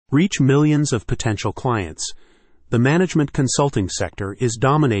Reach millions of potential clients. The management consulting sector is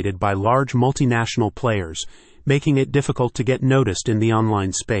dominated by large multinational players, making it difficult to get noticed in the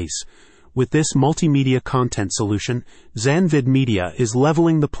online space. With this multimedia content solution, Zanvid Media is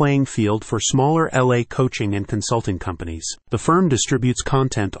leveling the playing field for smaller LA coaching and consulting companies. The firm distributes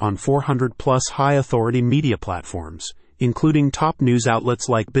content on 400-plus high-authority media platforms, including top news outlets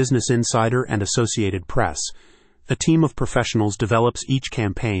like Business Insider and Associated Press. A team of professionals develops each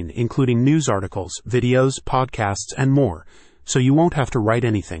campaign, including news articles, videos, podcasts, and more, so you won't have to write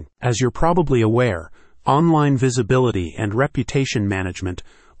anything. As you're probably aware, online visibility and reputation management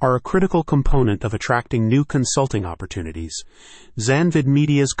are a critical component of attracting new consulting opportunities. Zanvid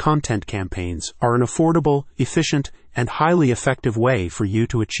Media's content campaigns are an affordable, efficient, and highly effective way for you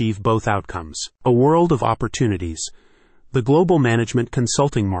to achieve both outcomes. A world of opportunities. The global management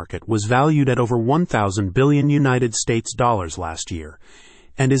consulting market was valued at over $1,000 billion last year,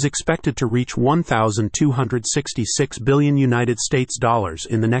 and is expected to reach $1,266 billion in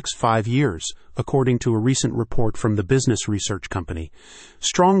the next 5 years, according to a recent report from the business research company.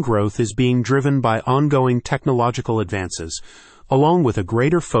 Strong growth is being driven by ongoing technological advances, along with a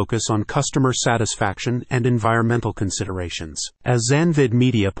greater focus on customer satisfaction and environmental considerations. As Zanvid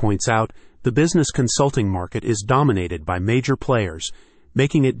Media points out, the business consulting market is dominated by major players,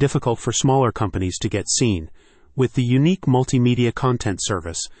 making it difficult for smaller companies to get seen. With the unique multimedia content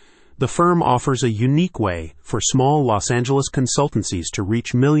service, the firm offers a unique way for small Los Angeles consultancies to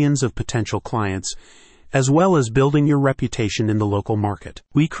reach millions of potential clients, as well as building your reputation in the local market.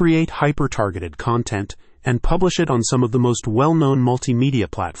 We create hyper-targeted content and publish it on some of the most well-known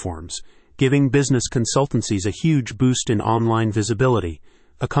multimedia platforms, giving business consultancies a huge boost in online visibility,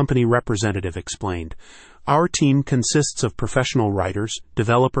 a company representative explained. Our team consists of professional writers,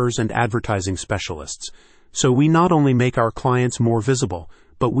 developers, and advertising specialists. So we not only make our clients more visible,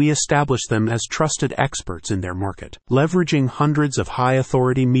 but we establish them as trusted experts in their market. Leveraging hundreds of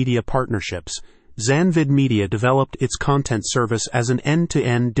high-authority media partnerships, Zanvid Media developed its content service as an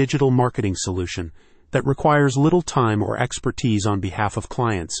end-to-end digital marketing solution that requires little time or expertise on behalf of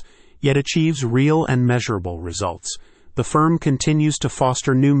clients, yet achieves real and measurable results. The firm continues to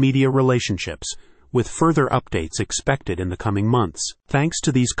foster new media relationships, with further updates expected in the coming months. Thanks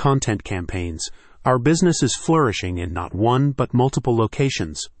to these content campaigns, our business is flourishing in not one but multiple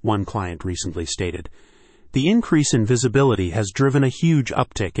locations, one client recently stated. The increase in visibility has driven a huge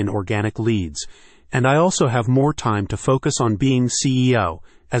uptick in organic leads, and I also have more time to focus on being CEO,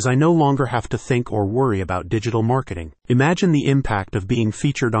 as I no longer have to think or worry about digital marketing. Imagine the impact of being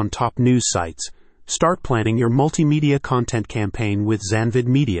featured on top news sites. Start planning your multimedia content campaign with Zanvid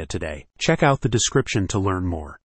Media today. Check out the description to learn more.